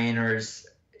and trainers,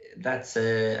 that's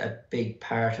a big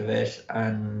part of it.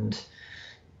 And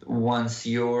once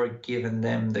you're giving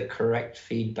them the correct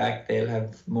feedback, they'll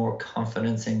have more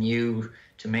confidence in you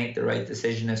to make the right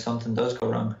decision if something does go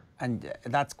wrong. And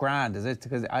that's grand, is it?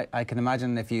 Because I can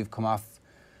imagine if you've come off,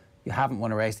 you haven't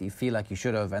won a race that you feel like you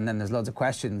should have, and then there's loads of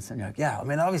questions, and you're like, yeah, I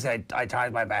mean, obviously I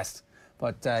tried my best.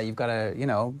 But you've got to, you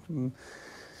know,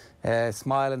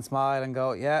 smile and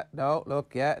go, yeah, no,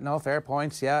 look, yeah, no, fair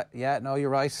points, yeah, no, you're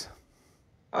right.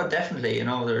 Oh, definitely. You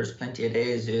know, there's plenty of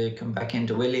days you come back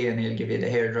into Willie and he'll give you the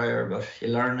hairdryer, but you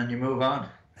learn and you move on.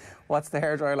 What's the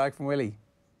hairdryer like from Willie?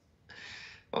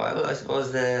 Well, I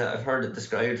suppose I've heard it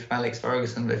described from Alex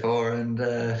Ferguson before, and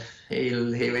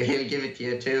he'll give it to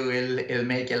you too. He'll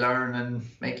make you learn and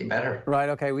make you better. Right,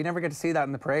 okay. We never get to see that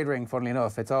in the parade ring, funnily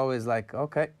enough. It's always like,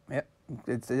 okay, yeah.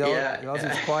 It's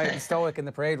quiet and stoic in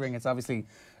the parade ring. It's obviously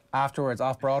afterwards,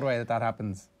 off Broadway, that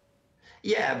happens.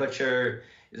 Yeah, but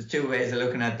there's 2 ways of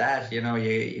looking at that. You know,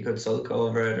 you could sulk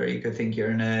over it, or you could think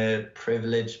you're in a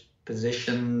privileged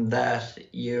position that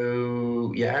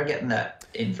you are getting that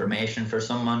information for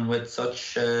someone with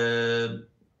such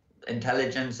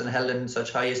intelligence and held in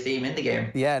such high esteem in the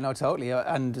game. Yeah, no, totally.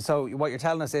 And so what you're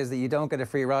telling us is that you don't get a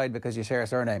free ride because you share a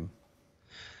surname.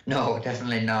 No,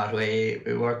 definitely not. We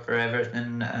work for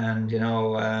everything, and you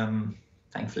know,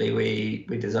 thankfully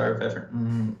we deserve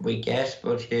everything we get,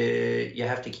 but you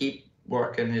have to keep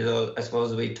working. I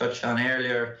suppose we touched on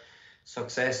earlier,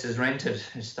 success is rented.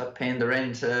 You stop paying the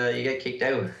rent, you get kicked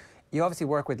out. You obviously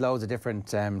work with loads of different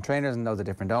trainers and loads of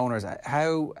different owners.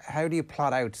 How do you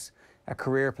plot out a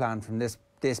career plan from this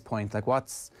point? Like,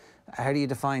 how do you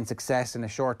define success in a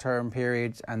short-term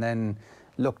period and then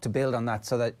look to build on that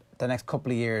so that the next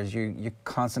couple of years you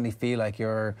constantly feel like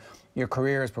your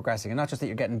career is progressing and not just that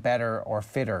you're getting better or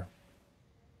fitter?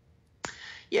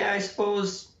 Yeah, I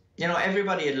suppose,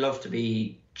 everybody would love to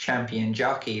be champion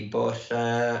jockey, but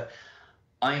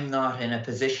I'm not in a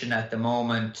position at the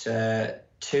moment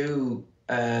to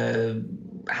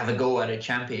have a go at a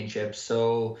championship.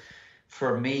 So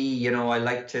for me, I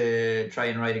like to try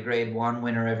and ride a Grade 1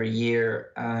 winner every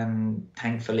year, and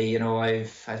thankfully, I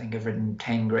think I've ridden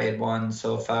 10 Grade 1s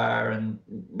so far and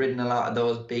ridden a lot of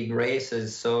those big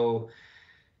races. So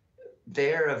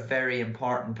they're a very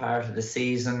important part of the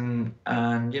season,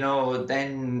 and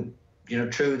then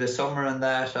through the summer and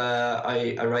that,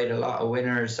 I ride a lot of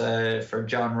winners for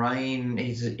John Ryan.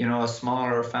 He's a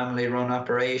smaller family run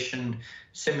operation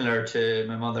similar to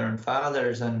my mother and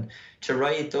father's, and to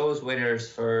ride those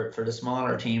winners for the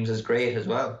smaller teams is great as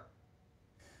well.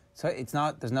 So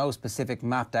there's no specific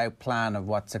mapped out plan of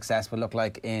what success will look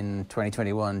like in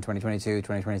 2021, 2022,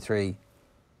 2023?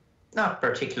 Not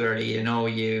particularly.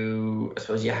 I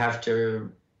suppose you have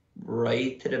to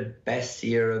ride to the best of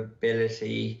your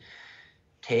ability,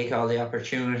 take all the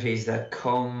opportunities that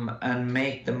come and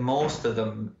make the most of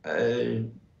them. I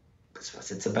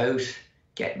suppose it's about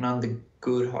getting on the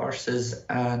good horses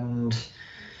and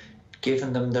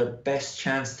giving them their best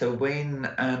chance to win,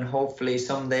 and hopefully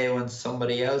someday when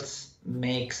somebody else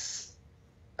makes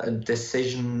a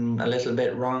decision a little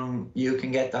bit wrong, you can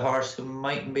get the horse who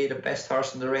mightn't be the best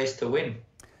horse in the race to win.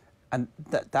 And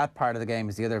that part of the game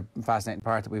is the other fascinating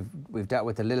part that we've dealt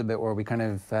with a little bit, where we kind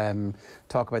of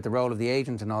talk about the role of the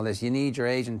agent and all this. You need your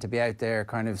agent to be out there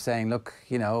kind of saying, look,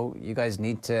 you guys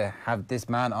need to have this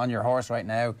man on your horse right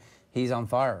now. He's on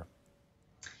fire.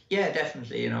 Yeah,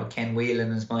 definitely. Ken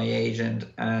Whelan is my agent,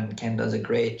 and Ken does a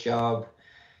great job.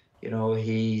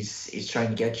 He's trying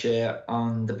to get you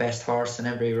on the best horse in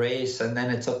every race, and then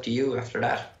it's up to you after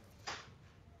that.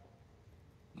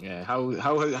 Yeah,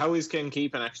 how is Ken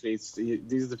keeping, actually?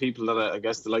 These are the people that I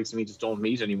guess the likes of me just don't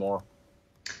meet anymore.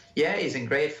 Yeah, he's in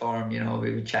great form. We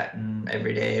were chatting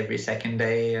every day, every second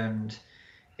day, and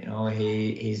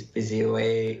he's busy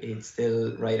away. He'd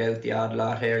still ride out the odd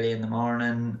lot early in the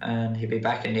morning, and he'd be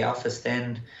back in the office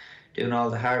then, doing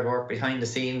all the hard work behind the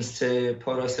scenes to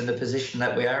put us in the position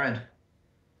that we are in.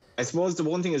 I suppose the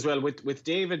one thing as well with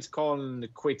David calling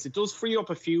it quits, it does free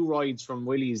up a few rides from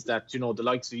Willie's that the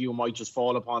likes of you might just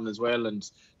fall upon as well, and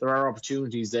there are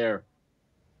opportunities there.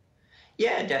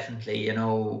 Yeah, definitely.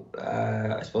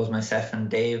 I suppose myself and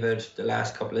David the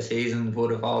last couple of seasons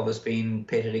would have always been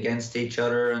pitted against each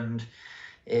other, and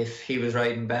if he was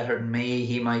riding better than me,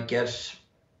 he might get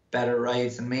better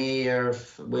rides than me, or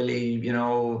if Willie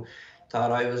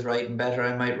thought I was riding better,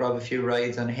 I might rub a few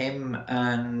rides on him.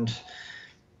 And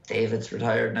David's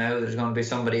retired now. There's going to be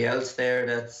somebody else there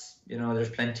that's, there's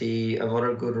plenty of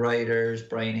other good riders.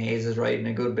 Brian Hayes is riding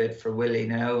a good bit for Willie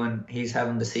now, and he's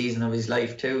having the season of his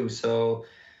life too. So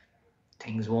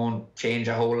things won't change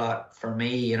a whole lot for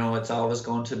me. It's always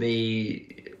going to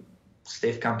be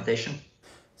stiff competition.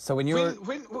 So when you're...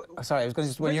 sorry, I was going to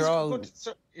just... When you're all...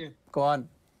 Go on.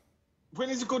 When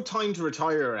is a good time to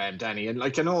retire, Danny? And I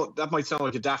know that might sound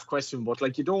like a daft question, but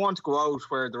you don't want to go out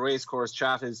where the racecourse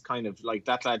chat is kind of like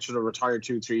that lad should have retired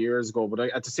 2-3 years ago. But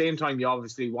at the same time, you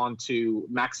obviously want to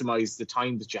maximise the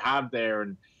time that you have there.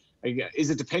 And is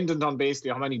it dependent on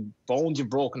basically how many bones you've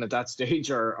broken at that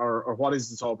stage, or what is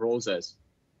this whole process?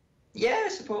 Yeah, I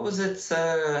suppose it's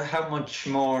how much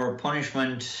more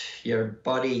punishment your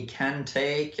body can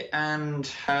take, and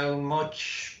how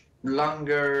much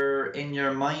longer in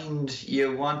your mind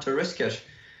you want to risk it.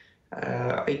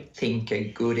 I think a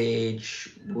good age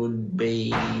would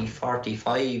be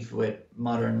 45 with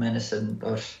modern medicine,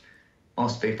 but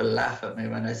most people laugh at me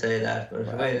when I say that.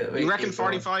 But you reckon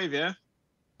 45, yeah?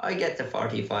 I get to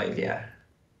 45, yeah.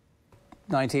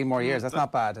 19 more years, that's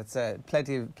not bad. It's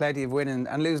plenty of winning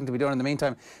and losing to be done in the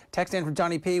meantime. Text in from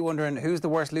Johnny P wondering, who's the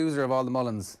worst loser of all the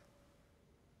Mullins?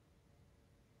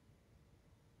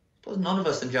 Suppose none of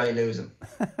us enjoy losing.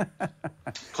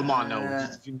 Come on, no.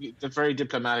 They're very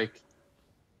diplomatic.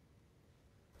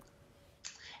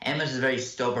 Emmett is very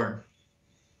stubborn.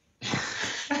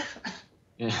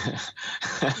 Yeah,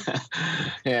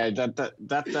 yeah,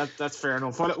 that's fair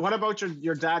enough. What about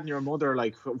your dad and your mother?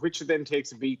 Which of them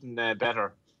takes a beating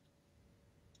better?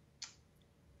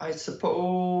 I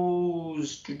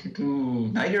suppose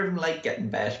neither of them like getting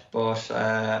bet, but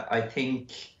I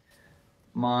think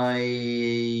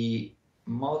my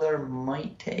mother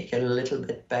might take it a little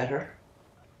bit better.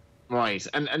 Right,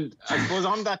 and I suppose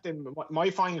on that then,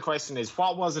 my final question is,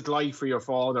 what was it like for your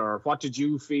father, or what did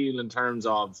you feel in terms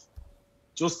of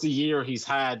just the year he's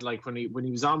had? Like when he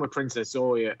was on with Princess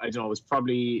Zoe, I don't know, it was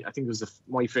probably, I think it was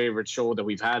my favourite show that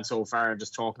we've had so far,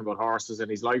 just talking about horses and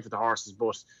his life with the horses.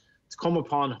 But to come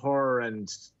upon her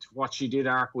and what she did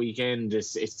Arc Weekend,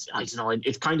 it's I don't know,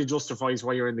 it kind of justifies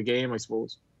why you're in the game, I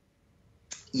suppose.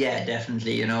 Yeah,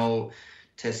 definitely. You know,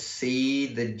 to see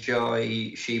the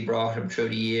joy she brought him through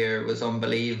the year was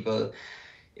unbelievable.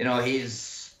 You know,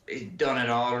 he's done it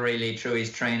all really through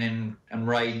his training and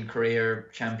riding career.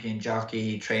 Champion jockey,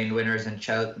 he trained winners in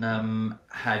Cheltenham,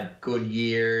 had good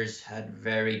years, had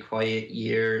very quiet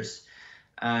years.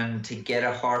 And to get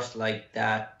a horse like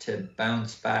that to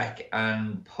bounce back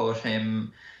and put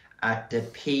him at the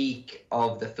peak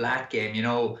of the flat game, you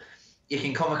know, you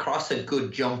can come across a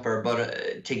good jumper,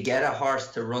 but to get a horse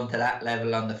to run to that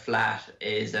level on the flat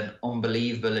is an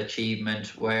unbelievable achievement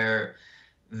where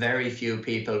very few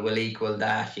people will equal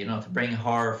that. You know, to bring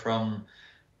her from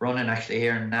running actually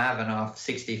here in Navan off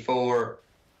 64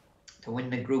 to win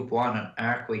the Group 1 on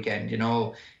Arc Weekend, you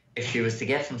know, if she was to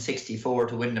get from 64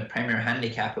 to win the Premier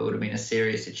Handicap, it would have been a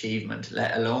serious achievement,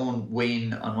 let alone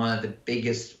win on one of the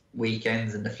biggest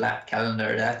weekends in the flat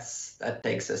calendar. That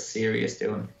takes a serious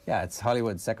doing. Yeah, it's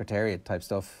Hollywood Secretariat type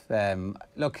stuff.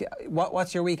 Look,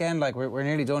 what's your weekend like? We're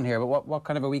nearly done here, but what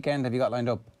kind of a weekend have you got lined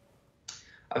up?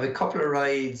 I have a couple of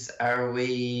rides. Are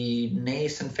we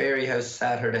Nason Fairy House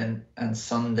Saturday and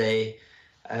Sunday?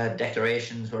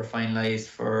 Declarations were finalised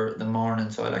for the morning,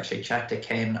 so I'll actually chat to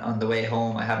Ken on the way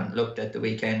home. I haven't looked at the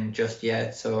weekend just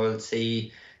yet, so I'll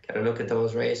get a look at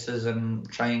those races and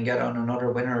try and get on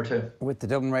another winner or two. With the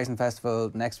Dublin Racing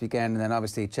Festival next weekend, and then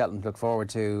obviously Cheltenham to look forward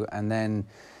to, and then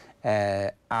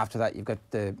after that you've got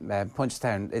the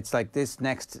Punchestown. It's like this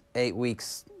next 8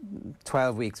 weeks,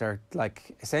 12 weeks are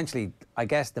like essentially, I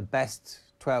guess, the best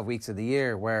 12 weeks of the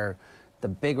year, where the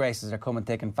big races are coming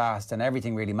thick and fast and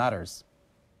everything really matters.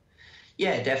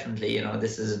 Yeah, definitely. You know,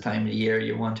 this is a time of the year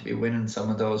you want to be winning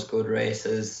some of those good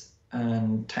races.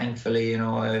 And thankfully, you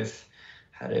know, I've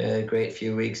had a great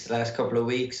few weeks the last couple of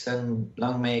weeks, and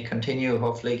long may it continue.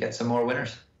 Hopefully get some more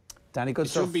winners. Danny, good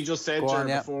stuff. Should be just said,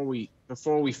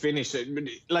 before we finish it.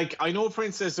 Like, I know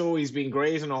Princess Zoe's been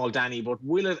great and all, Danny, but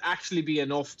will it actually be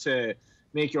enough to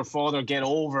make your father get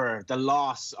over the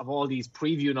loss of all these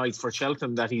preview nights for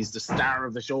Cheltenham, that he's the star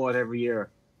of the show at every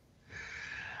year?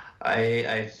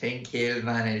 I think he'll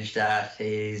manage that.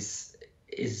 He's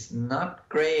not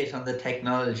great on the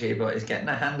technology, but he's getting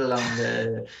a handle on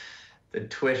the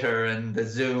Twitter and the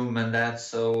Zoom and that,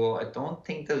 so I don't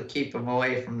think they'll keep him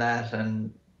away from that.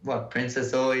 And what Princess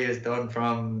Zoe has done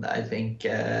from, I think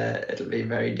it'll be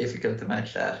very difficult to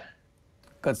match that.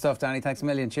 Good stuff, Danny. Thanks a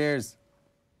million. Cheers.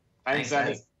 Thanks,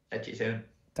 Danny. Catch you soon.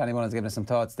 Danny Mullins giving us some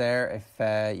thoughts there.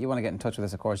 If you want to get in touch with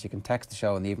us, of course, you can text the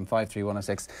show in the even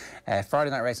 53106. Friday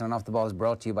Night Racing on Off the Ball is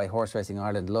brought to you by Horse Racing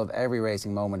Ireland. Love every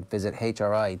racing moment. Visit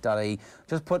hri.ie.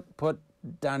 Just put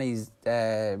Danny's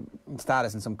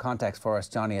status in some context for us,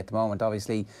 Johnny, at the moment.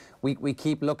 Obviously, we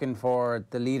keep looking for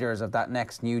the leaders of that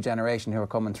next new generation who are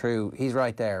coming through. He's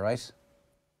right there, right?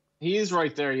 He is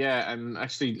right there, yeah. And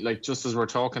actually, like, just as we're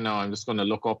talking now, I'm just going to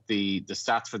look up the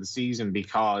stats for the season,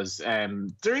 because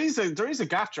there is a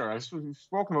gap there. We've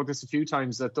spoken about this a few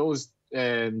times, that those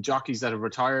jockeys that have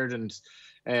retired and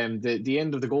the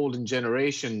end of the golden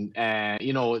generation,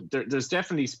 you know, there's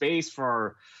definitely space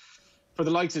for the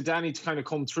likes of Danny to kind of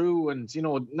come through. And, you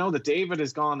know, now that David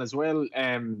is gone as well,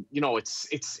 you know,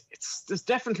 there's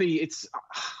definitely,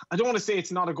 I don't want to say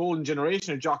it's not a golden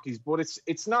generation of jockeys, but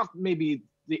it's not maybe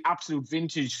the absolute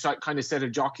vintage kind of set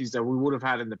of jockeys that we would have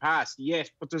had in the past yet,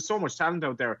 but there's so much talent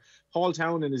out there. Paul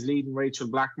Townend is leading Rachel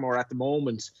Blackmore at the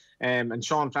moment, and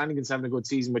Sean Flanagan's having a good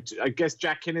season, but I guess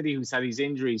Jack Kennedy, who's had his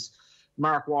injuries,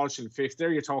 Mark Walsh in fifth.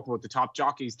 There you're talking about the top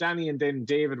jockeys. Danny and then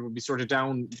David would be sort of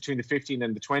down between the 15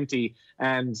 and the 20,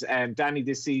 and Danny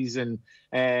this season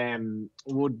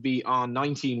would be on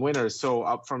 19 winners, so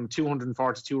up from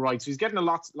 242 rides. So he's getting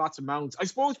lots of mounts. I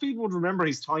suppose people would remember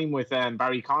his time with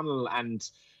Barry Connell, and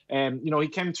you know, he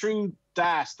came through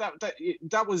that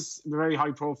was a very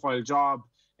high profile job.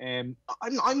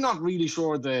 I'm not really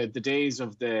sure the days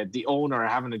of the owner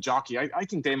having a jockey. I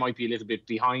think they might be a little bit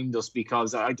behind us,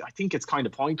 because I think it's kind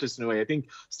of pointless in a way. I think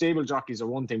stable jockeys are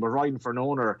one thing, but riding for an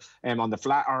owner on the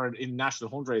flat or in national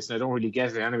hunt race, and I don't really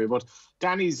get it anyway. But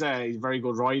Danny's a very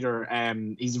good rider.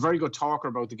 He's a very good talker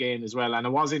about the game as well. And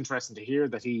it was interesting to hear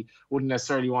that he wouldn't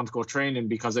necessarily want to go training,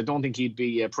 because I don't think he'd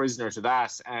be a prisoner to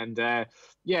that. And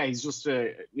he's just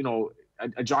a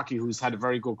jockey who's had a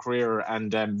very good career,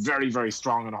 and very, very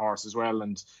strong on a horse as well.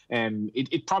 And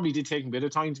it probably did take him a bit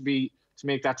of time to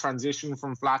make that transition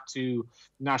from flat to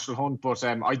national hunt. But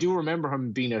I do remember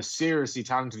him being a seriously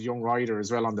talented young rider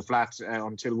as well on the flat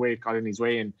until weight got in his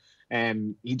way.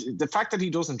 And the fact that he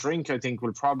doesn't drink, I think,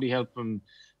 will probably help him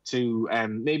to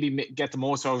maybe get the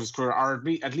most out of his career, or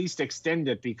at least extend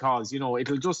it, because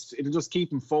it'll just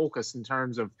keep him focused in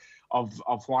terms of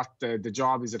what the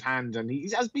job is at hand. And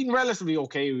he has been relatively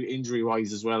okay injury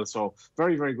wise as well, so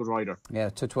very, very good rider. Yeah,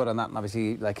 touch wood on that. And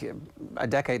obviously, like a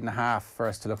decade and a half for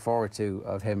us to look forward to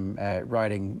of him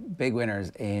riding big winners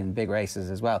in big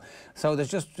races as well. So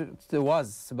there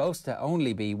was supposed to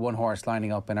only be one horse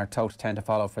lining up in our total 10 to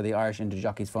follow for the Irish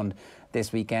Inter-Jockeys Fund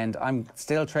this weekend. I'm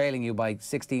still trailing you by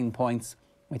 16 points,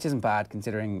 which isn't bad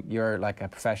considering you're like a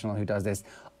professional who does this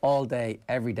all day,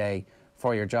 every day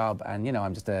for your job. And,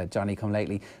 I'm just a Johnny come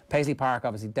lately. Paisley Park,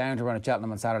 obviously, down to run at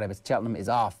Cheltenham on Saturday, but Cheltenham is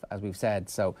off, as we've said.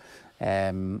 So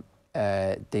the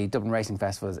Dublin Racing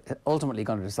Festival is ultimately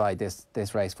going to decide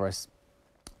this race for us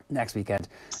next weekend.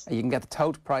 You can get the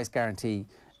tote price guarantee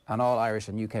on all Irish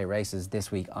and UK races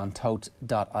this week on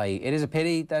tote.ie. It is a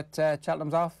pity that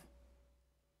Cheltenham's off.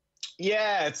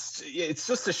 Yeah, it's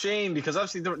just a shame, because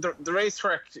obviously the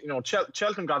racetrack,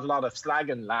 Cheltenham got a lot of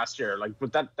slagging last year,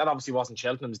 but that obviously wasn't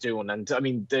Cheltenham's doing. And I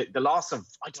mean, the loss of,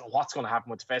 I don't know what's going to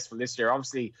happen with the festival this year.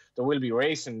 Obviously there will be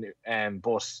racing,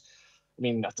 but I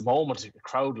mean, at the moment the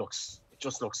crowd looks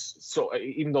so,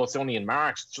 even though it's only in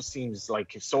March, it just seems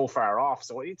like it's so far off.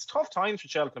 So it's tough times for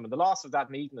Cheltenham, and the loss of that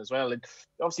meeting as well. It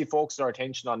obviously focuses our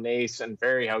attention on Naas and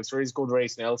Fairyhouse. There is good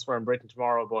racing elsewhere in Britain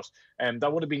tomorrow, but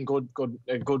that would have been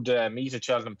a good meet at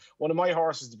Cheltenham. One of my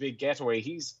horses, the Big Getaway,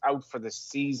 he's out for the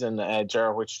season,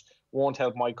 Ger, which won't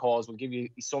help my cause. Will give you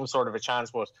some sort of a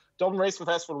chance, but Dublin Racing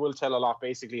Festival will tell a lot.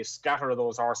 Basically, a scatter of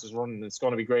those horses running. It's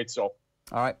going to be great. So.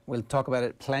 All right, we'll talk about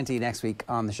it plenty next week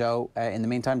on the show. In the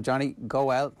meantime, Johnny, go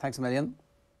well. Thanks a million.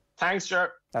 Thanks,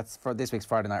 Ger. That's for this week's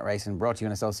Friday Night Racing, brought to you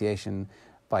in association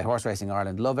by Horse Racing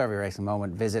Ireland. Love every racing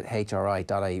moment. Visit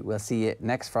hri.ie. We'll see you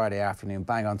next Friday afternoon,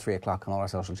 bang on 3 o'clock on all our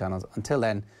social channels. Until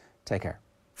then, take care.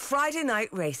 Friday Night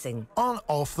Racing on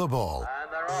Off the Ball.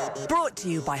 Brought to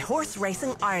you by Horse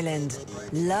Racing Ireland.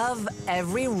 Love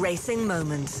every racing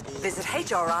moment. Visit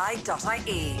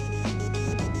hri.ie.